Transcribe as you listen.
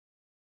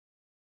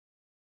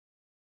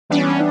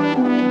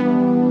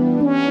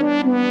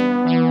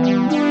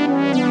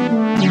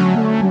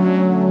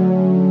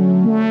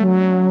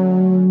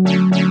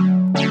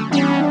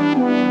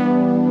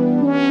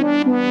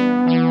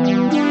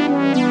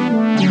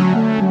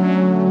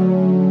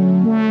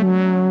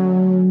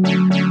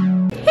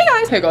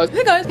Hey guys.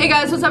 Hey guys. Hey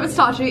guys, what's up? It's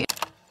Tachi.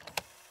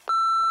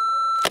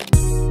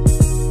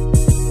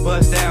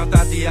 Bust down,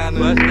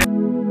 Tatiana.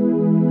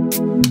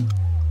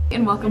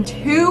 And welcome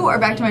to or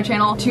back to my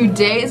channel.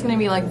 Today is gonna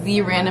be like the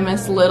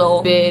randomest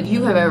little vid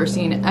you have ever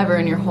seen ever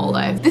in your whole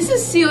life. This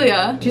is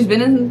Celia. She's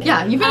been in,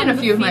 yeah, you've been in a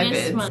few of my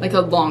vids like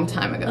a long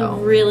time ago. A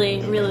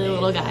really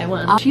little guy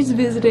one. She's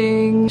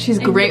visiting. She's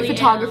a great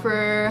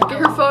photographer. Look at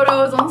her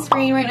photos on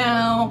screen right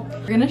now.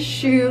 We're gonna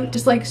shoot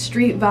just like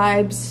street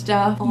vibes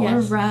stuff all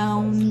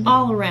around.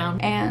 All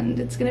around. And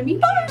it's gonna be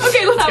fun.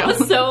 Okay, let's go. That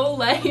was so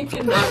like,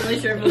 I'm not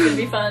really sure if it was gonna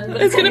be fun,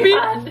 but it's gonna be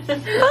fun.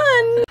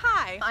 Fun.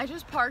 Hi, I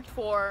just parked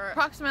for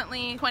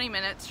approximately 20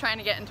 minutes trying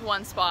to get into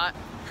one spot.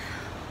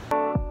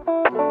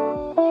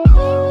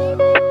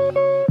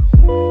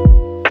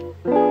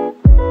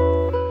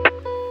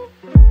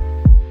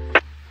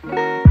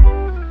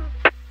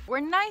 We're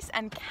nice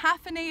and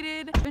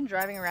caffeinated. We've been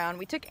driving around.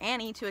 We took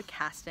Annie to a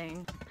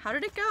casting. How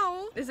did it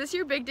go? Is this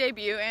your big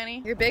debut,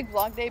 Annie? Your big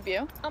vlog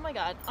debut? Oh my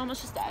god,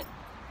 almost just died.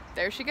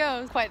 There she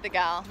goes. Quite the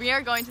gal. We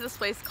are going to this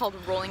place called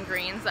Rolling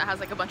Greens that has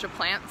like a bunch of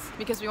plants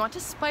because we want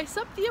to spice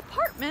up the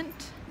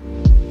apartment.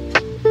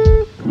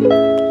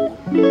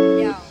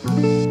 Yeah.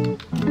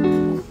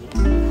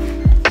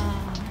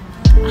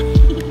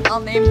 I'll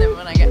name them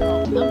when I get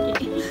home.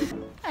 Okay.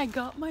 I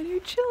got my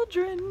new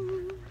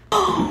children.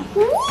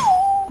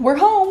 We're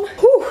home.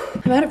 Whew.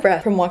 I'm out of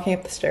breath from walking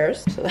up the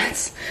stairs, so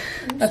that's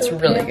so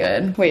really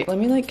good. Wait, let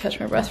me like catch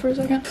my breath for a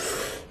second.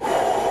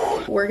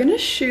 We're gonna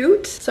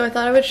shoot. So I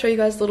thought I would show you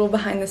guys a little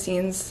behind the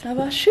scenes of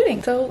us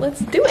shooting. So let's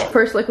do it.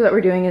 First look that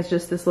we're doing is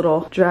just this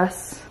little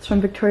dress. It's from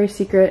Victoria's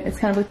Secret. It's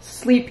kind of a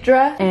sleep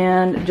dress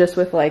and just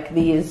with like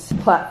these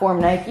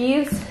platform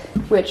Nikes,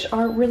 which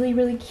are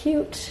really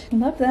cute. I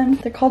love them.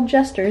 They're called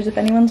Jesters if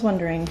anyone's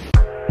wondering.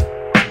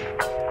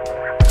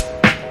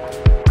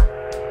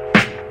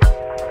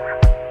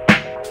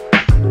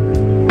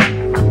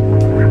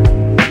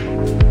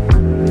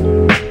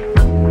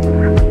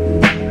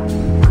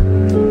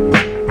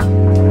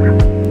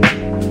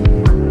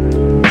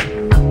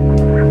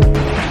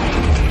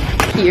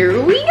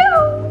 Here we go!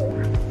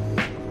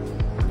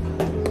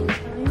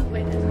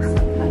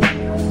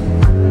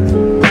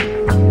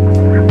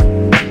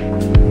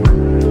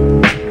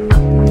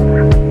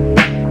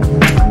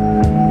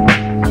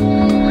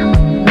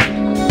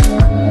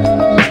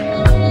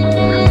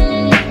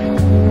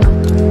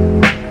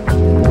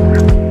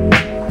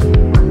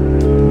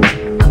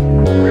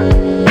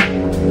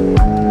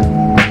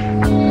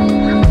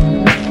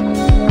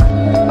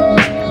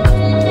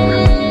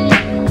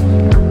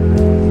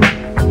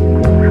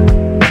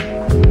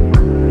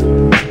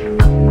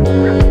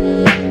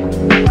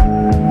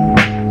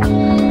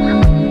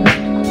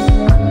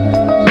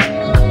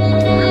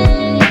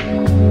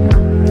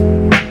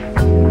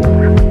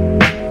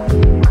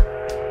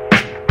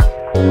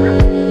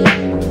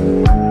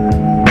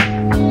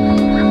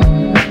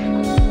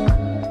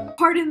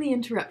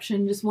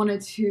 Interruption. Just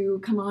wanted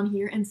to come on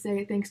here and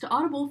say thanks to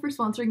Audible for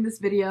sponsoring this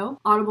video.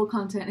 Audible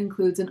content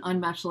includes an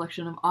unmatched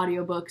selection of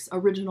audiobooks,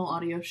 original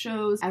audio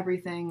shows,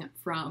 everything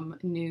from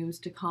news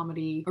to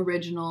comedy,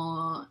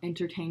 original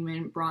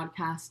entertainment,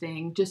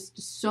 broadcasting,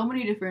 just so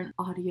many different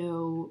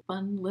audio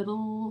fun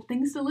little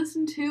things to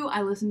listen to.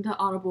 I listen to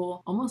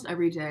Audible almost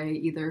every day,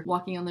 either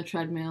walking on the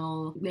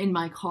treadmill, in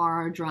my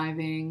car,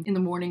 driving, in the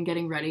morning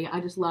getting ready. I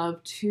just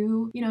love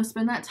to, you know,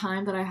 spend that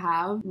time that I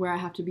have where I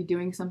have to be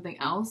doing something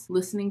else,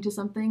 listening to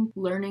something,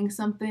 learning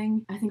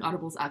something. I think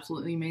Audible is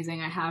absolutely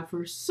amazing. I have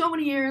for so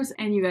many years,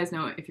 and you guys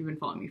know it if you've been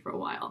following me for a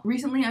while.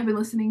 Recently, I've been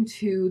listening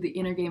to The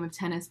Inner Game of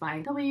Tennis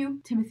by W.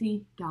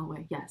 Timothy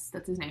Gallwey. Yes,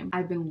 that's his name.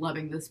 I've been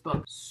loving this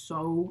book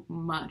so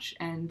much,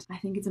 and I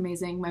think it's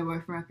amazing. My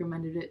boyfriend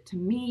recommended it to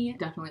me.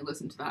 Definitely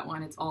listen to that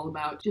one. It's all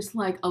about just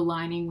like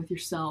aligning with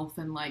yourself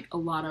and like a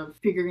lot of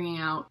figuring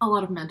out a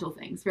lot of mental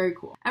things. Very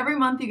cool. Every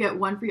month you get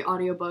one free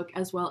audiobook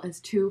as well as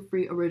 2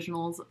 free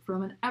originals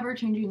from an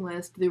ever-changing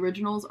list. The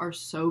originals are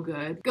so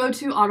good. Go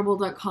to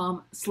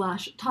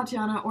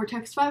audible.com/Tatiana or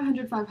text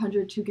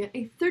 500-500 to get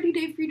a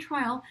 30-day free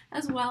trial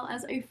as well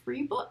as a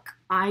free book.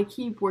 I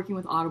keep working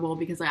with Audible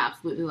because I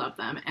absolutely love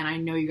them, and I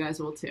know you guys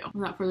will too.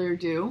 Without further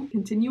ado,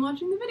 continue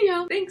watching the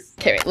video. Thanks.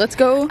 Okay, wait, let's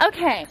go.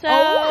 Okay,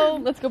 so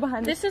let's go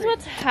behind this is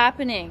what's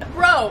happening.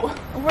 Bro!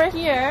 We're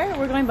here.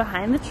 We're going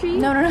behind the tree.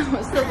 No.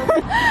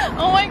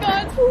 Oh my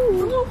god.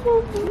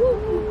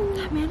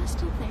 That man is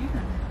still there.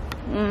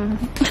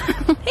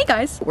 Hey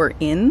guys, we're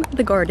in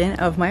the garden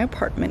of my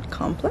apartment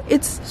complex.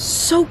 It's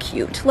so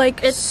cute.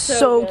 Like, it's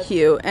so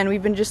cute. And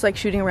we've been just like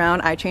shooting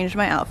around. I changed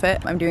my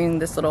outfit. I'm doing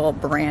this little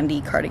brandy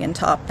cardigan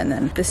top and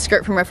then this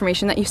skirt from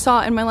Reformation that you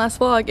saw in my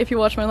last vlog, if you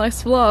watched my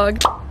last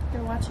vlog.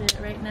 You're watching it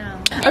right now.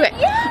 Okay.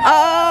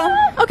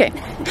 Okay.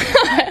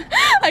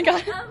 I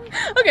got it.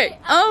 Okay.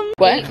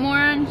 What? 8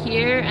 more in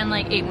here and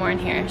like 8 more in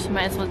here. So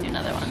might as well do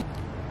another one.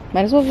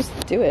 Might as well just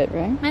do it,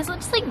 right? Might as well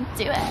just like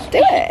do it. Do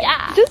it.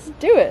 Yeah. Just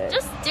do it.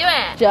 Just do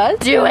it.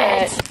 Just do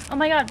it. Oh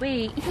my god,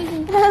 wait.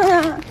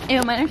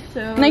 Ew, mine are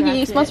so Nike,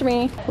 ratchet. sponsor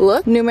me.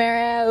 Look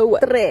numero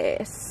 3.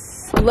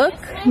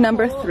 Look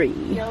number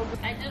 3.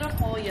 I did a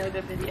whole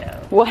yoga video.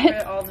 What?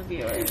 For all the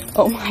viewers.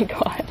 Oh my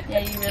god. Yeah,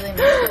 you really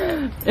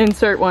missed it.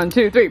 Insert 1,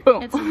 2, 3,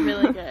 boom. It's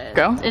really good.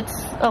 Go. It's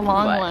a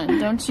long What? one.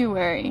 Don't you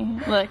worry.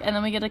 Look, and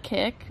then we get a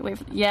kick. Wait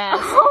for, yes.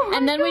 Oh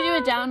and then we do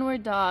a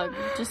downward dog.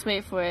 Just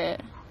wait for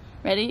it.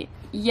 Ready?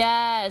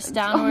 Yes,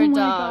 downward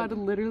dog. God,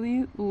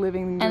 literally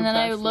living your And then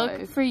I best look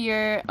life. for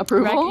your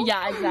Approval?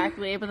 yeah,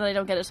 exactly. But then I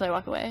don't get it, so I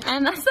walk away.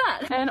 And that's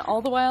that. And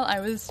all the while I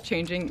was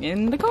changing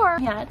in the car.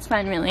 Yeah, it's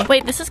fine, really.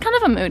 Wait, this is kind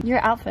of a mood. Your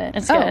outfit.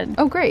 It's good.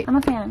 Oh, great. I'm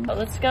a fan. But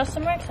let's go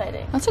somewhere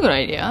exciting. That's a good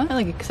idea. I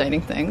like exciting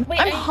things. Wait,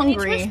 I'm I need to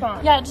hungry.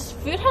 respond. Yeah, just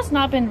food has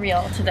not been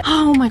real today.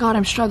 Oh my god,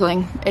 I'm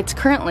struggling. It's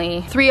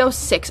currently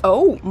 3:06.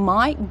 Oh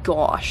my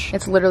gosh.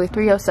 It's literally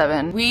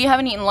 3:07. We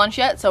haven't eaten lunch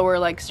yet, so we're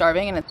like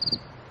starving and it's...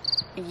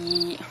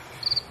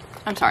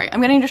 I'm sorry, I'm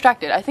getting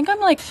distracted. I think I'm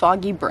like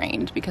foggy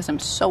brained because I'm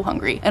so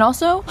hungry. And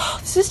also,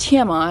 this is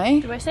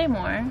TMI. Do I say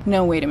more?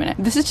 No, wait a minute.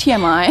 This is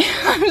TMI.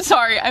 I'm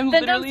sorry, I'm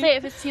Then literally... don't say it.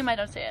 If it's TMI,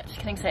 don't say it. Just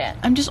kidding, say it.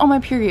 I'm just on my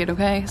period,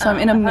 okay? So I'm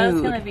in a I thought it was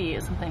mood. gonna be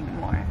something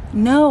more.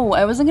 No,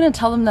 I wasn't gonna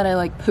tell them that I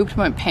like pooped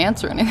my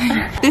pants or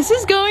anything. This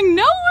is going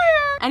nowhere!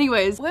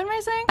 Anyways, what am I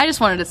saying? I just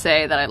wanted to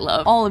say that I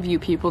love all of you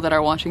people that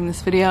are watching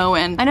this video,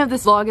 and I know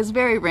this vlog is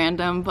very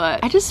random,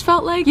 but I just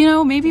felt like, you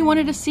know, maybe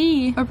wanted to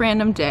see a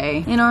random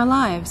day in our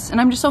lives.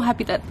 And I'm just so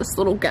happy that this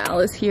little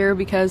gal is here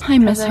because I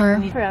miss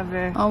her.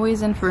 Forever.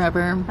 Always and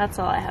forever. That's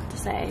all I have to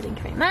say. Thank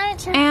you very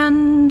much.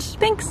 And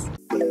thanks.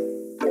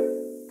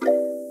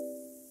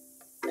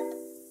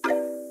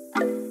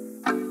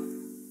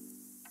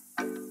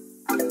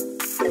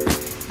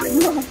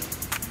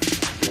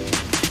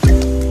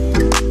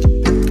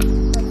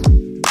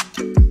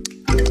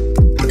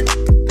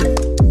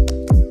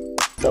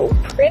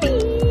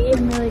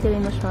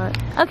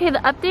 Okay, the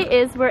update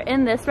is we're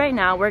in this right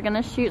now. We're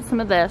gonna shoot some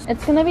of this.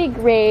 It's gonna be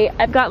great.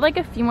 I've got like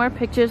a few more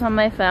pictures on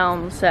my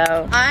film,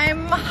 so.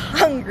 I'm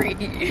hungry.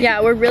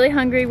 Yeah, we're really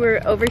hungry.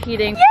 We're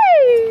overheating.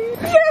 Yay!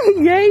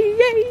 Yay,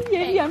 yay,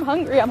 yay, yay. I'm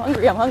hungry, I'm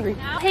hungry, I'm hungry.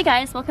 Hey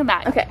guys, welcome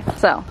back. Okay,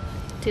 so.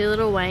 Do a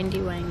little windy.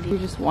 You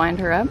just wind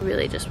her up?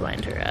 Really just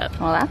wind her up.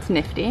 Well, that's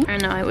nifty. I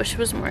know, I wish it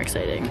was more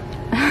exciting.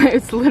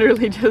 It's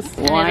literally just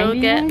windy, and it'll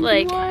get windy,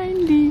 like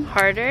windy.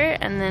 harder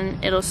and then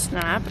it'll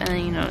snap and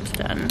then you know it's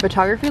done.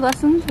 Photography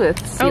lessons with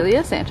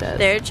Celia Sanchez.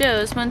 There it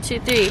goes. 1, 2,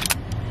 3.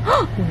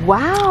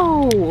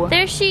 Wow.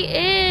 There she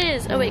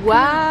is. Oh wait.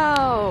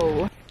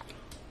 Wow.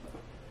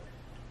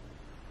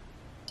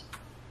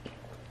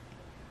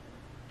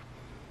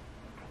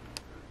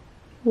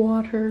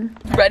 Water.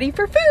 Ready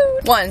for food.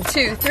 1,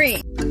 2,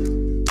 3.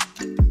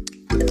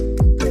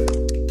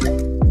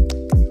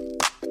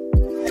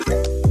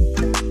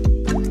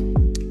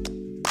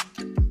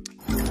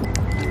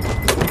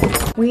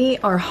 We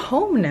are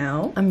home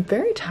now. I'm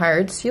very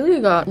tired. Celia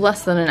got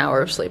less than an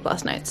hour of sleep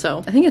last night, so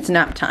I think it's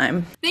nap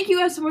time. Thank you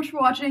guys so much for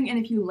watching, and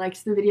if you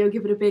liked the video,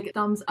 give it a big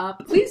thumbs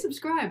up. Please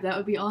subscribe, that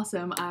would be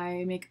awesome.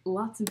 I make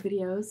lots of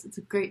videos. It's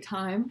a great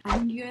time. I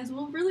think you guys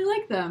will really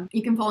like them.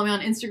 You can follow me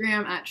on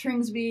Instagram at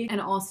Ringsby, and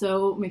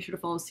also make sure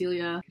to follow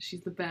Celia, because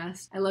she's the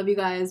best. I love you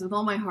guys with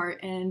all my heart,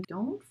 and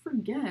don't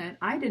forget,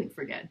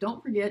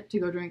 don't forget to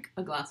go drink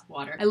a glass of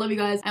water. I love you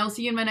guys. I will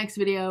see you in my next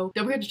video.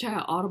 Don't forget to check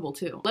out Audible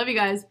too. Love you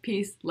guys.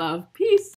 Peace, love, peace.